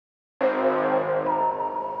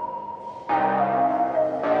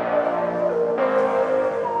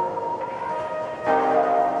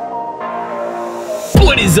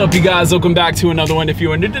What is up, you guys? Welcome back to another one. If you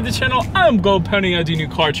are new to the channel, I'm Gold Pony. I do new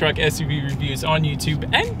car, truck, SUV reviews on YouTube,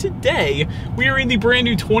 and today we are in the brand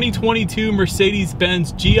new 2022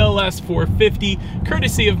 Mercedes-Benz GLS 450,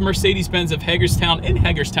 courtesy of Mercedes-Benz of Hagerstown in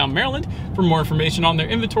Hagerstown, Maryland. For more information on their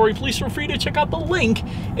inventory, please feel free to check out the link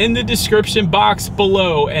in the description box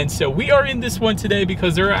below. And so we are in this one today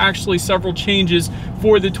because there are actually several changes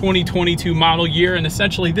for the 2022 model year, and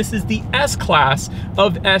essentially this is the S-Class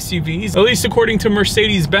of SUVs, at least according to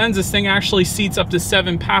Mercedes-Benz. This thing actually seats up to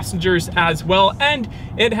 7 passengers as well, and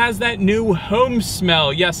it has that new home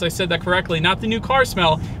smell. Yes, I said that correctly, not the new car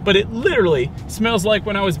smell, but it literally smells like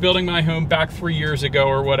when I was building my home back 3 years ago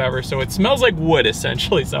or whatever. So it smells like wood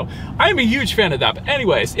essentially, so I'm a huge fan of that. But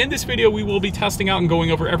anyways, in this video we will be testing out and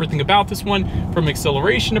going over everything about this one, from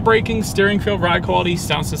acceleration to braking, steering feel, ride quality,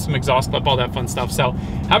 sound system, exhaust clip, all that fun stuff. So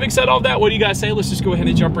having said all that, what do you guys say? Let's just go ahead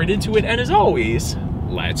and jump right into it, and as always,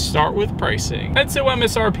 let's start with pricing. And so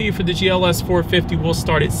MSRP for the GLS 450 will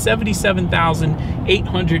start at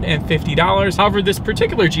 $77,850. However, this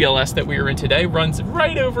particular GLS that we are in today runs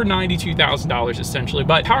right over $92,000 essentially.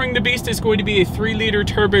 But powering the beast is going to be a 3-liter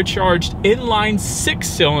turbocharged inline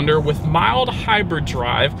 6-cylinder with mild hybrid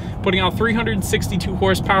drive, putting out 362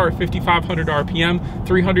 horsepower at 5,500 RPM,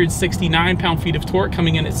 369 pound-feet of torque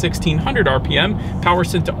coming in at 1,600 RPM. Power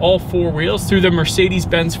sent to all 4 wheels through the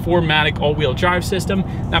Mercedes-Benz 4MATIC all-wheel drive system.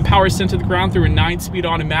 That power is sent to the ground through a 9-speed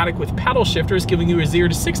automatic with paddle shifters, giving you a 0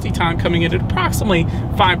 to 60 time coming in at approximately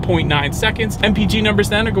 5.9 seconds. MPG numbers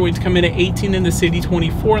then are going to come in at 18 in the city,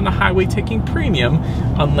 24 on the highway, taking premium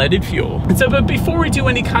unleaded fuel. And so, but before we do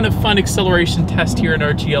any kind of fun acceleration test here in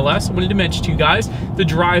our GLS, I wanted to mention to you guys the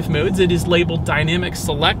drive modes. It is labeled Dynamic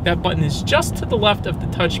Select. That button is just to the left of the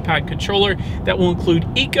touchpad controller. That will include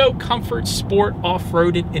Eco, Comfort, Sport,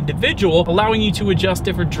 Off-Road, and Individual, allowing you to adjust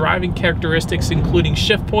different driving characteristics, including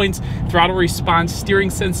shift points, throttle response, steering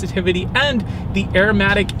sensitivity, and the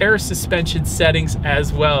Airmatic air suspension settings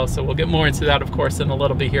as well. So we'll get more into that, of course, in a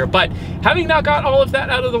little bit here. But having now got all of that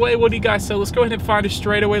out of the way, what do you guys say? Let's go ahead and find a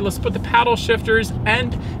straightaway. Let's put the paddle shifters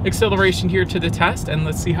and acceleration here to the test, and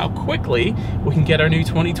let's see how quickly we can get our new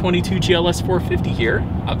 2022 GLS 450 here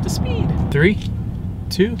up to speed. 3,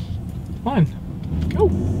 2, 1, go.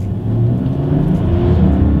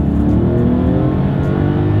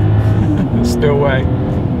 No way.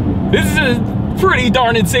 This is a pretty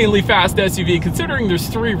darn insanely fast SUV. Considering there's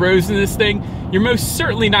 3 rows in this thing, you're most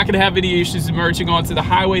certainly not going to have any issues emerging onto the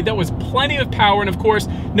highway. That was plenty of power, and of course,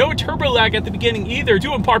 no turbo lag at the beginning either,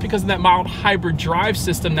 due in part because of that mild hybrid drive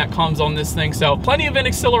system that comes on this thing. So plenty of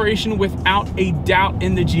acceleration without a doubt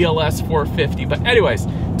in the GLS 450. But anyways,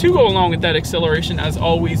 to go along with that acceleration, as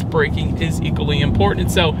always, braking is equally important.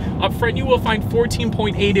 So up front, you will find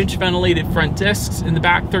 14.8-inch ventilated front discs. In the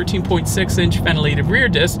back, 13.6-inch ventilated rear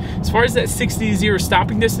discs. As far as that 60 to 0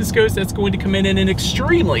 stopping distance goes, that's going to come in an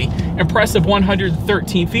extremely impressive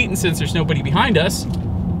 113 feet. And since there's nobody behind us,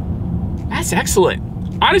 that's excellent.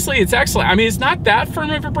 Honestly, it's excellent. I mean, it's not that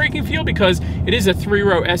firm of a braking feel because it is a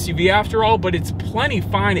 3-row SUV after all, but it's plenty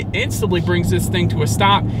fine. It instantly brings this thing to a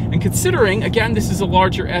stop. And considering, again, this is a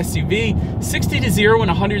larger SUV, 60 to 0 in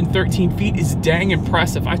 113 feet is dang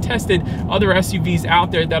impressive. I tested other SUVs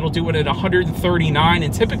out there that'll do it at 139,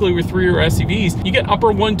 and typically with 3-row SUVs, you get upper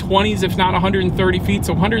 120s, if not 130 feet.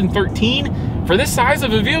 So 113 for this size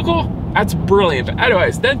of a vehicle, that's brilliant. But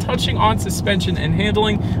anyways, then touching on suspension and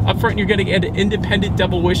handling. Up front, you're going to get an independent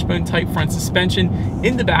double wishbone type front suspension.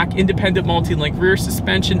 In the back, independent multi-link rear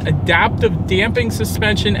suspension, adaptive damping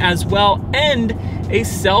suspension as well, and a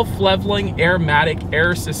self-leveling Airmatic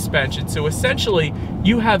air suspension. So essentially,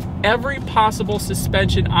 you have every possible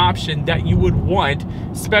suspension option that you would want,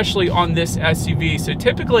 especially on this SUV. So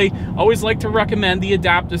typically, I always like to recommend the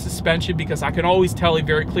adaptive suspension because I can always tell a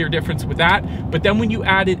very clear difference with that. But then when you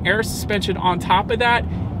add an air suspension on top of that,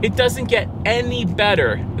 it doesn't get any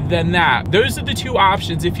better than that. Those are the 2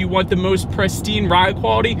 options if you want the most pristine ride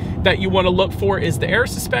quality that you want to look for, is the air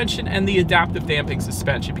suspension and the adaptive damping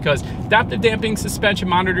suspension, because adaptive damping suspension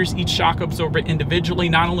monitors each shock absorber individually,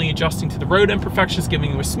 not only adjusting to the road imperfections,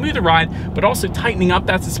 giving you a smoother ride, but also tightening up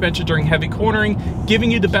that suspension during heavy cornering,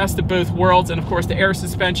 giving you the best of both worlds. And of course, the air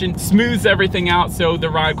suspension smooths everything out, so the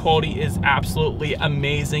ride quality is absolutely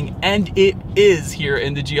amazing, and it is here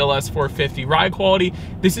in the GLS 450. Ride quality,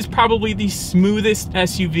 this is probably the smoothest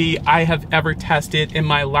SUV I have ever tested in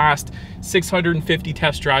my last 650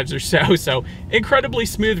 test drives or so. So incredibly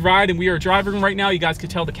smooth ride, and we are driving right now. You guys can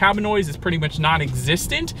tell the cabin noise is pretty much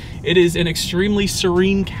non-existent. It is an extremely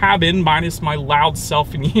serene cabin minus my loud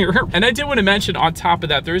self in here. And I did want to mention on top of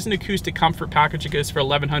that, there is an acoustic comfort package that goes for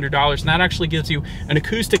 $1,100, and that actually gives you an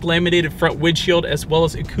acoustic laminated front windshield as well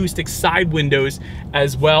as acoustic side windows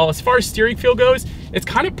as well. As far as steering feel goes, it's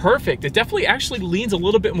kind of perfect. It definitely actually leans a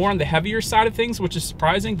little bit more on the heavier side of things, which is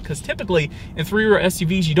surprising because typically in three-row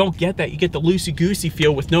SUVs, you don't get that. You get the loosey-goosey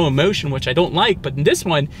feel with no emotion, which I don't like, but in this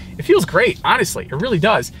one, it feels great, honestly, it really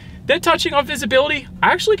does. Then touching on visibility,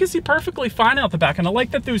 I actually can see perfectly fine out the back, and I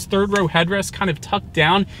like that those third row headrests kind of tuck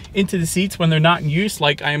down into the seats when they're not in use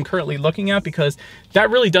like I am currently looking at, because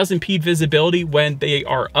that really does impede visibility when they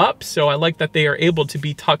are up. So I like that they are able to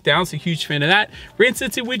be tucked down, so huge fan of that. Rain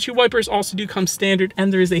sensitive windshield wipers also do come standard,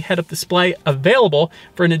 and there is a head-up display available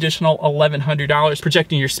for an additional $1,100,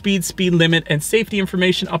 projecting your speed limit, and safety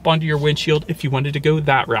information up onto your windshield if you wanted to go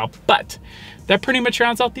that route. But that pretty much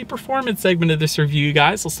rounds out the performance segment of this review,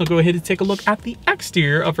 guys. Let's now go ahead and take a look at the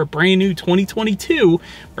exterior of our brand new 2022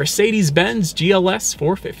 Mercedes-Benz GLS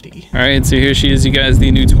 450. All right, so here she is, you guys, the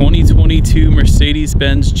new 2022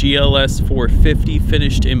 Mercedes-Benz GLS 450,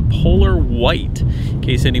 finished in polar white, in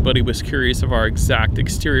case anybody was curious of our exact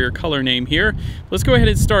exterior color name here. Let's go ahead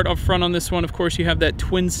and start up front on this one. Of course, you have that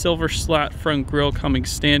twin silver slat front grille coming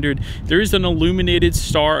standard. There is an illuminated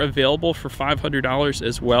star available for $500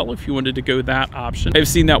 as well if you wanted to go that option. I've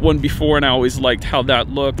seen that one before and I always liked how that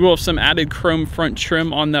looked. We'll have some added chrome front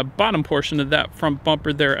trim on the bottom portion of that front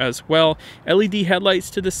bumper there as well. LED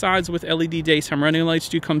headlights to the sides with LED daytime running lights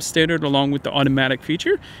do come standard along with the automatic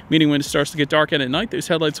feature, meaning when it starts to get dark at night, those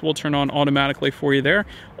headlights will turn on automatically for you there.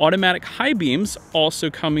 Automatic high beams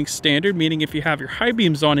also coming standard, meaning if you have your high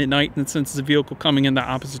beams on at night, and since it's a vehicle coming in the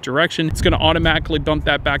opposite direction, it's going to automatically bump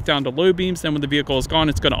that back down to low beams. Then when the vehicle is gone,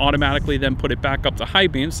 it's going to automatically then put it back up to high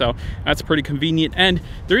beams. So that's pretty convenient. And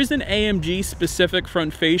there is an AMG specific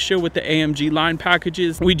front fascia with the AMG line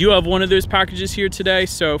packages. We do have one of those packages here today.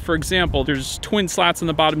 So for example, there's twin slats in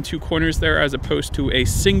the bottom two corners there as opposed to a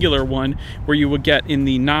singular one where you would get in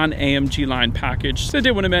the non-AMG line package. So I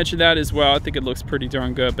did want to mention that as well. I think it looks pretty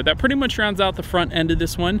darn good, but that pretty much rounds out the front end of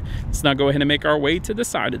this one. Let's now go ahead and make our way to the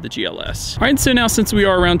side of the GLS. All right, so now since we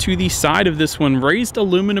are around to the side of this one, raised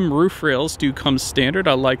aluminum roof rails do come standard.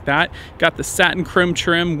 I like that. Got the satin chrome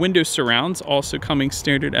trim, window surrounds also coming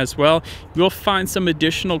standard as well. You'll find some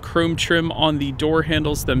additional chrome trim on the door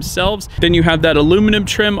handles themselves. Then you have that aluminum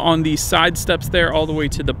trim on the side steps there all the way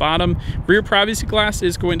to the bottom. Rear privacy glass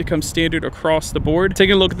is going to come standard across the board.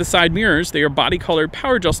 Taking a look at the side mirrors, they are body colored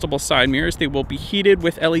power adjustable side mirrors. They will be heated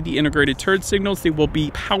with LED integrated turn signals. They will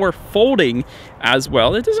be power folding as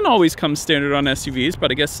well. It doesn't always come standard on SUVs,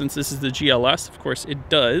 but I guess since this is the GLS, of course it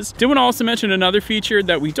does. Did want to also mention another feature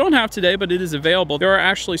that we don't have today, but it is available. There are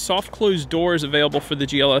actually soft closed doors available for the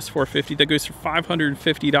GLS 450 that goes for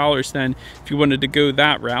 $550 then if you wanted to go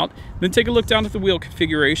that route. Then take a look down at the wheel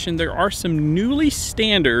configuration. There are some newly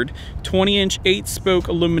standard 20-inch 8-spoke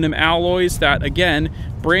aluminum alloys that, again,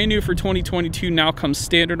 brand new for 2022, now comes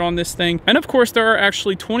standard on this thing. And of course, there are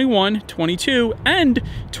actually 21, 22, and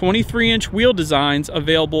 23-inch wheel designs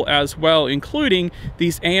available as well, including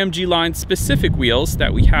these AMG line specific wheels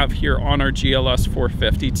that we have here on our GLS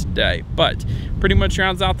 450 today. But pretty much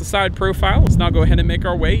rounds out the side profile. Let's now go ahead and make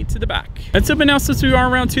our way to the back. And so now since we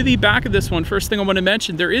are around to the back of this one, first thing I want to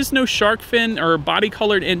mention, there is no shark fin or body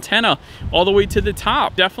colored antenna all the way to the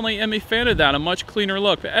top. Definitely am a fan of that, a much cleaner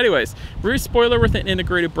look. But anyways, rear spoiler with an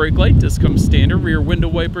integrated brake light does come standard. Rear window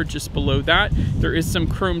wiper just below that. There is some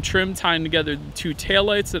chrome trim tying together the two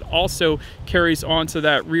taillights that also carries onto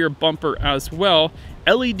that rear bumper as well.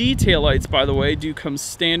 LED taillights, by the way, do come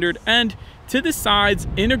standard, and to the sides,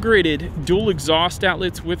 integrated dual exhaust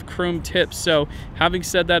outlets with chrome tips. So having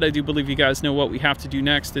said that, I do believe you guys know what we have to do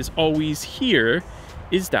next. As always, here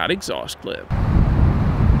is that exhaust clip.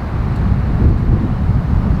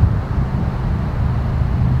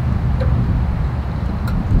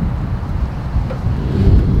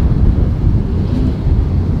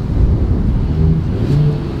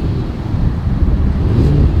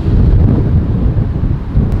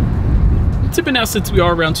 But now since we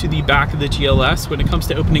are around to the back of the GLS, when it comes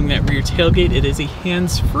to opening that rear tailgate, it is a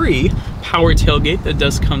hands-free power tailgate that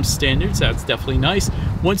does come standard, so that's definitely nice.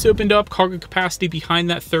 Once opened up, cargo capacity behind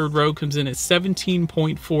that third row comes in at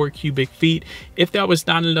 17.4 cubic feet. If that was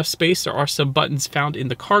not enough space, there are some buttons found in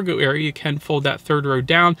the cargo area. You can fold that third row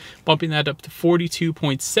down, bumping that up to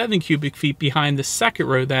 42.7 cubic feet behind the second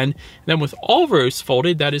row then. And then with all rows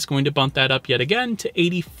folded, that is going to bump that up yet again to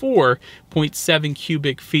 84.7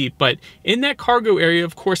 cubic feet. But in In that cargo area,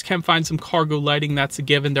 of course, can find some cargo lighting. That's a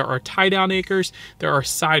given. There are tie-down anchors. There are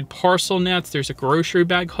side parcel nets. There's a grocery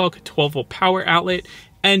bag hook, 12-volt power outlet.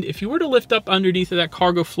 And if you were to lift up underneath of that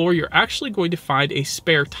cargo floor, you're actually going to find a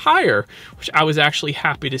spare tire, which I was actually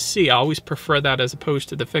happy to see. I always prefer that as opposed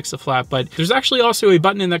to the fix-a-flat. But there's actually also a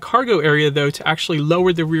button in the cargo area, though, to actually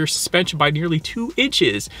lower the rear suspension by nearly 2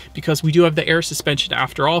 inches, because we do have the air suspension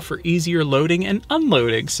after all for easier loading and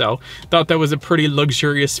unloading. So thought that was a pretty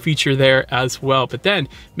luxurious feature there as well. But then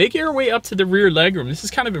make your way up to the rear legroom. This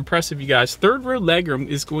is kind of impressive, you guys. Third row legroom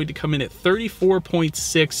is going to come in at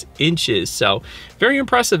 34.6 inches. So very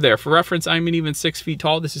impressive there. For reference, I'm even 6 feet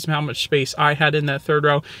tall. This is how much space I had in that third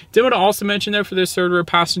row. Did want to also mention though, for this third row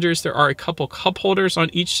passengers, there are a couple cup holders on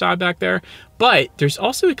each side back there, but there's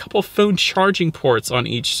also a couple phone charging ports on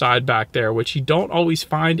each side back there, which you don't always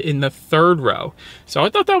find in the third row. So I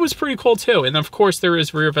thought that was pretty cool too. And of course, there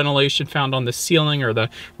is rear ventilation found on the ceiling or the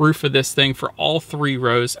roof of this thing for all 3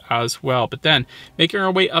 rows as well. But then making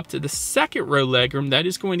our way up to the second row legroom, that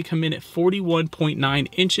is going to come in at 41.9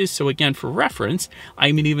 inches. So again, for reference,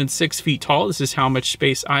 I'm even 6 feet tall. This is how much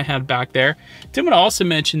space I had back there. Did want to also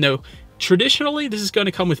mention though, traditionally, this is going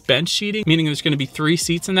to come with bench seating, meaning there's going to be 3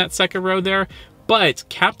 seats in that second row there. But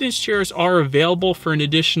captain's chairs are available for an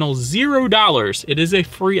additional $0. It is a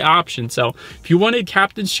free option. So if you wanted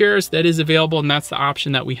captain's chairs, that is available, and that's the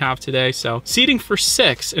option that we have today. So seating for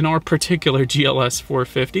 6 in our particular GLS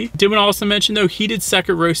 450. Did want to also mention though, heated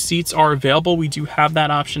second row seats are available. We do have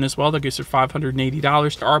that option as well. That goes for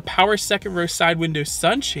 $580. There are power second row side window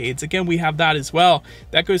sunshades. Again, we have that as well.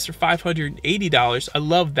 That goes for $580. I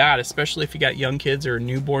love that, especially if you got young kids or a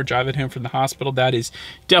newborn driving home from the hospital. That is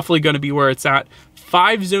definitely going to be where it's at.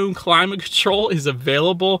 5-zone climate control is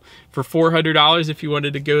available for $400 if you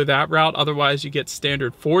wanted to go that route. Otherwise, you get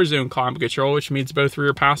standard 4-zone climate control, which means both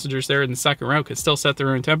rear passengers there in the second row can still set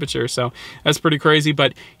their own temperature. So that's pretty crazy.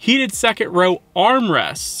 But heated second row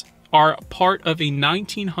armrests are part of a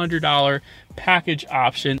 $1,900 package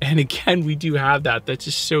option. And again, we do have that. That's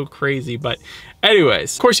just so crazy. But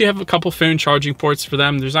anyways, of course, you have a couple phone charging ports for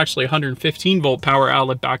them. There's actually a 115-volt power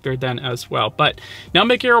outlet back there then as well. But now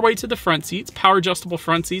making our way to the front seats. Power adjustable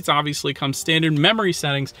front seats obviously come standard. Memory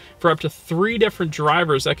settings for up to 3 different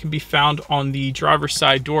drivers that can be found on the driver's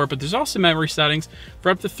side door. But there's also memory settings for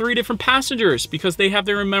up to 3 different passengers, because they have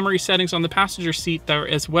their own memory settings on the passenger seat there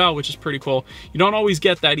as well, which is pretty cool. You don't always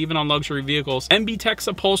get that even on luxury vehicles. MB-Tex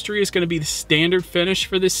upholstery is going to be the standard finish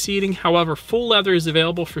for this seating. However, full leather is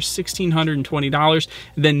available for $1,620.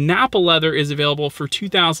 Then Napa leather is available for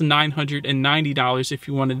 $2,990 if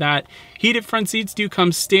you wanted that. Heated front seats do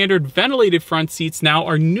come standard. Ventilated front seats now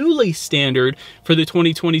are newly standard for the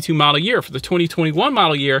 2022 model year. For the 2021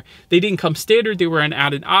 model year, they didn't come standard. They were an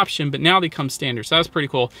added option, but now they come standard. So that's pretty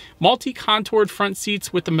cool. Multi-contoured front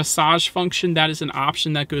seats with the massage function, that is an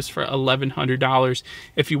option that goes for $1,100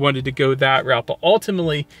 if you wanted to go that route. But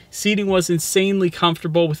ultimately, seating was insanely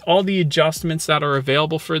comfortable with all the adjustments that are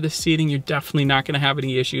available for this seating. You're definitely not going to have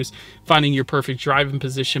any issues finding your perfect driving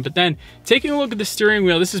position. But then taking a look at the steering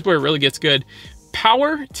wheel, this is where it really gets good.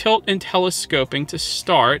 Power, tilt, and telescoping to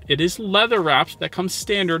start. It is leather wrapped. That comes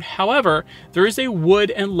standard. However, there is a wood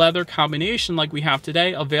and leather combination like we have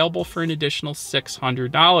today available for an additional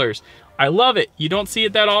 $600. I love it. You don't see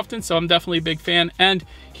it that often, so I'm definitely a big fan. And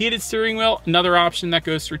heated steering wheel, another option that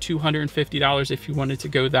goes for $250 if you wanted to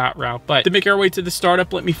go that route. But to make our way to the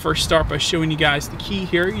startup, let me first start by showing you guys the key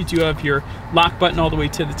here. You do have your lock button all the way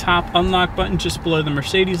to the top, unlock button just below the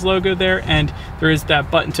Mercedes logo there, and there is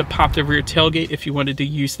that button to pop the rear tailgate if you wanted to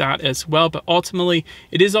use that as well. But ultimately,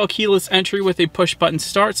 it is all keyless entry with a push button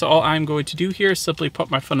start. So all I'm going to do here is simply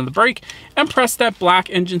put my foot on the brake and press that black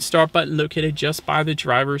engine start button located just by the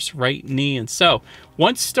driver's right knee. And so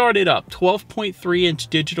once started up, 12.3-inch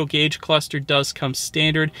digital gauge cluster does come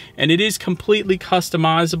standard, and it is completely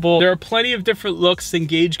customizable. There are plenty of different looks and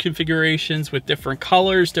gauge configurations with different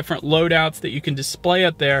colors, different loadouts that you can display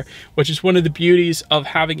up there, which is one of the beauties of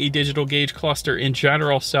having a digital gauge cluster in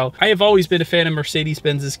general. So I have always been a fan of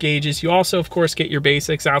Mercedes-Benz's gauges. You also, of course, get your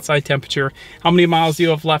basics, outside temperature, how many miles you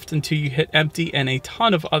have left until you hit empty, and a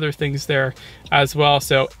ton of other things there as well.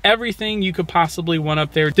 So everything you could possibly want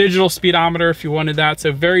up there. Digital speedometer if you wanted that.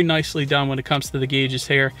 So very nicely done when it comes to the gauges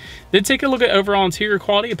here. Then take a look at overall interior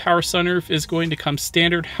quality. A power sunroof is going to come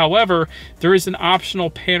standard. However, there is an optional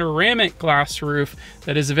panoramic glass roof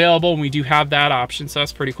that is available, and we do have that option, so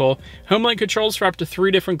that's pretty cool. Homelink controls for up to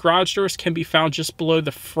 3 different garage doors can be found just below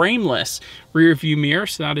the frameless rear view mirror,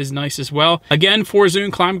 so that is nice as well. Again,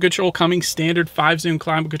 4-zone climate control coming standard. 5-zone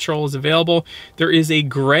climate control is available. There is a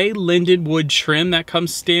gray linden wood trim that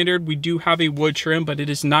comes standard. We do have a wood trim, but it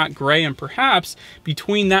is not gray, and perhaps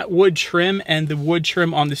between that wood trim and the wood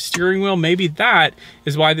trim on the steering wheel, maybe that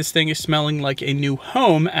is why this thing is smelling like a new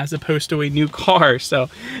home as opposed to a new car. So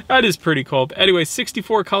that is pretty cool. But anyway,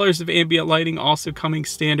 64 colors of ambient lighting also coming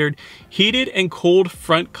standard. Heated and cooled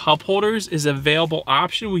front cup holders is a available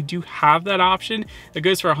option. We do have that option. That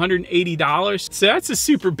goes for $180. So that's a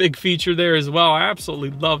super big feature there as well. I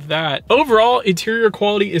absolutely love that. Overall, interior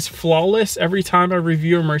quality is flawless. Every time I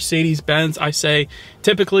review a Mercedes-Benz, I say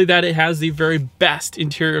typically that it has the very best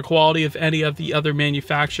interior quality of any of the other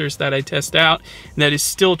manufacturers that I test out. And that is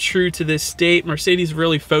still true to this date. Mercedes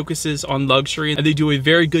really focuses on luxury and they do a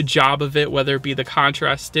very good job of it, whether it be the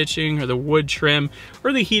contrast stitching or the wood trim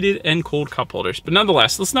or the heated and cooled cup holders. But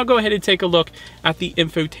nonetheless, let's now go ahead and take a look at the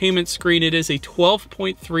infotainment screen. It is a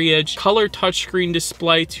 12.3-inch color touchscreen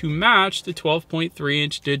display to match the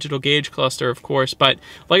 12.3-inch digital gauge cluster, of course. But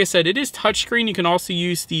like I said, it is touchscreen. You can also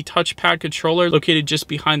use the touchpad controller located just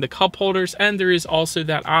behind the cup holders, and there is also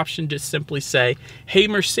that option to simply say, "Hey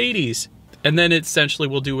Mercedes," and then it essentially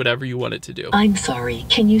will do whatever you want it to do. I'm sorry,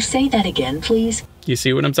 can you say that again, please? You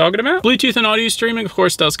see what I'm talking about? Bluetooth and audio streaming, of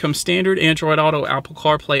course, does come standard. Android Auto, Apple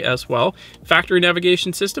CarPlay as well. Factory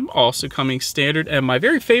navigation system also coming standard. And my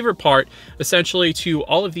very favorite part, essentially, to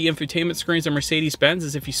all of the infotainment screens of Mercedes-Benz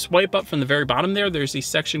is if you swipe up from the very bottom there, there's a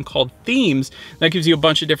section called themes. That gives you a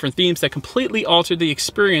bunch of different themes that completely alter the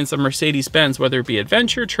experience of Mercedes-Benz, whether it be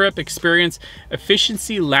adventure, trip, experience,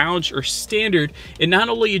 efficiency, lounge, or standard. It not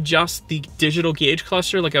only adjusts the digital gauge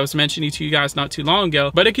cluster, like I was mentioning to you guys not too long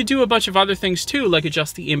ago, but it could do a bunch of other things too, like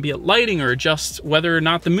adjust the ambient lighting or adjust whether or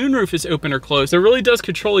not the moonroof is open or closed. It really does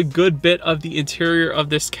control a good bit of the interior of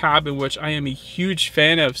this cabin, which I am a huge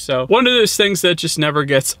fan of. So one of those things that just never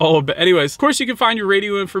gets old. But anyways, of course, you can find your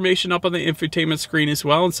radio information up on the infotainment screen as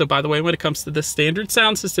well. And so, by the way, when it comes to the standard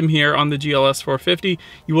sound system here on the GLS 450,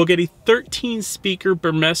 you will get a 13-speaker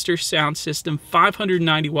Burmester sound system,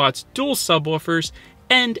 590 watts, dual subwoofers,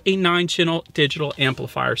 and a 9-channel digital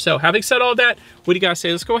amplifier. So having said all that, what do you guys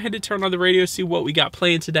say? Let's go ahead and turn on the radio, see what we got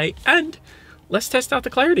playing today, and let's test out the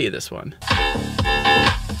clarity of this one.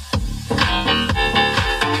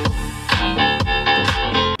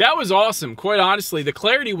 That was awesome, quite honestly. The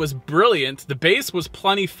clarity was brilliant. The bass was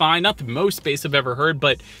plenty fine. Not the most bass I've ever heard,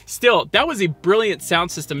 but still, that was a brilliant sound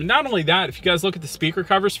system. And not only that, if you guys look at the speaker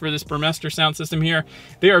covers for this Burmester sound system here,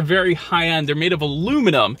 they are very high-end. They're made of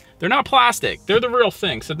aluminum. They're not plastic. They're the real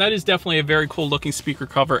thing. So that is definitely a very cool looking speaker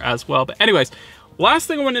cover as well. But anyways, last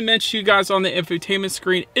thing I want to mention to you guys on the infotainment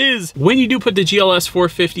screen is when you do put the GLS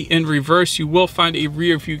 450 in reverse, you will find a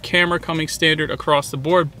rear view camera coming standard across the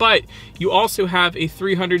board, but you also have a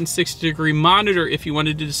 360-degree monitor if you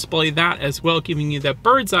wanted to display that as well, giving you that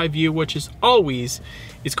bird's eye view, which is always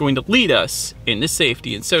going to lead us into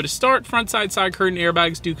safety. And so to start, front side curtain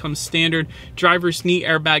airbags do come standard. Driver's knee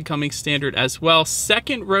airbag coming standard as well.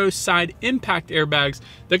 Second row side impact airbags,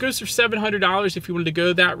 that goes for $700 if you wanted to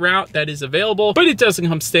go that route. That is available, but it doesn't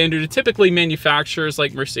come standard. Typically manufacturers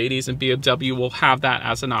like Mercedes and BMW will have that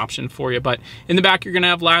as an option for you. But in the back, you're gonna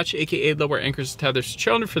have latch, aka lower anchors and tethers to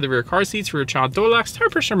children for the rear car seats, rear child door locks, tire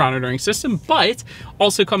pressure monitoring system. But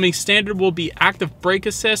also coming standard will be active brake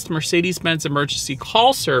assist, Mercedes-Benz emergency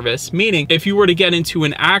call service, meaning if you were to get into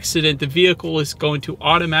an accident, the vehicle is going to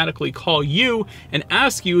automatically call you and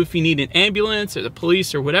ask you if you need an ambulance or the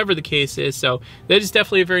police or whatever the case is. So that is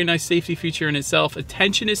definitely a very nice safety feature in itself.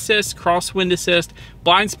 Attention assist, crosswind assist,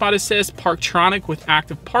 blind spot assist, Parktronic with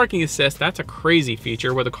active parking assist. That's a crazy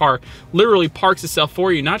feature where the car literally parks itself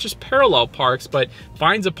for you, not just parallel parks, but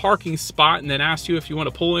finds a parking spot and then asks you if you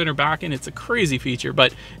want to pull in or back in. It's a crazy feature.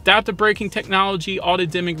 But adaptive braking technology, auto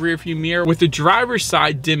dimming rear view mirror with the driver's side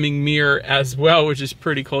dimming mirror as well, which is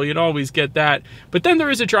pretty cool. You'd always get that. But then there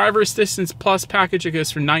is a driver assistance plus package that goes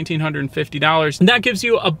for $1,950, and that gives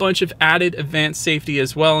you a bunch of added advanced safety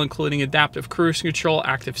as well, including adaptive cruise control,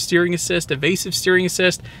 active steering assist, evasive steering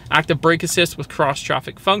assist, active brake assist with cross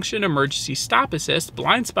traffic function, emergency stop assist,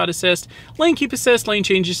 blind spot assist, lane keep assist, lane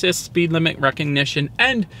change assist, speed limit recognition,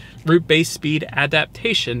 and route-based speed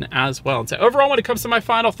adaptation as well. And so overall, when it comes to my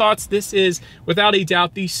final thoughts, this is without a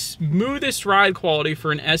doubt the smoothest ride quality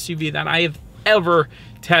for an SUV that I have ever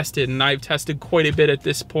tested, and I've tested quite a bit at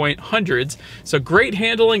this point, hundreds. So great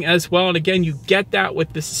handling as well, and again, you get that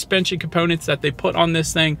with the suspension components that they put on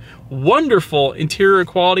this thing. Wonderful interior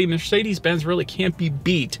quality. Mercedes-Benz really can't be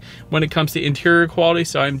beat when it comes to interior quality,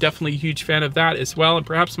 so I'm definitely a huge fan of that as well. And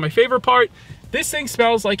perhaps my favorite part, This thing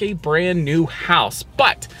smells like a brand new house.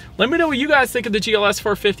 But let me know what you guys think of the GLS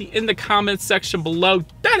 450 in the comments section below.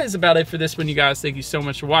 That is about it for this one, you guys. Thank you so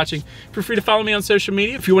much for watching. Feel free to follow me on social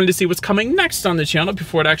media. If you wanted to see what's coming next on the channel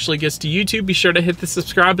before it actually gets to YouTube, be sure to hit the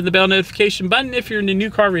subscribe and the bell notification button. If you're into new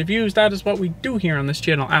car reviews, that is what we do here on this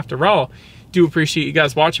channel after all. Do appreciate you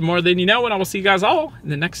guys watching more than you know, and I will see you guys all in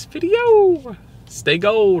the next video. Stay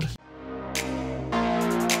gold.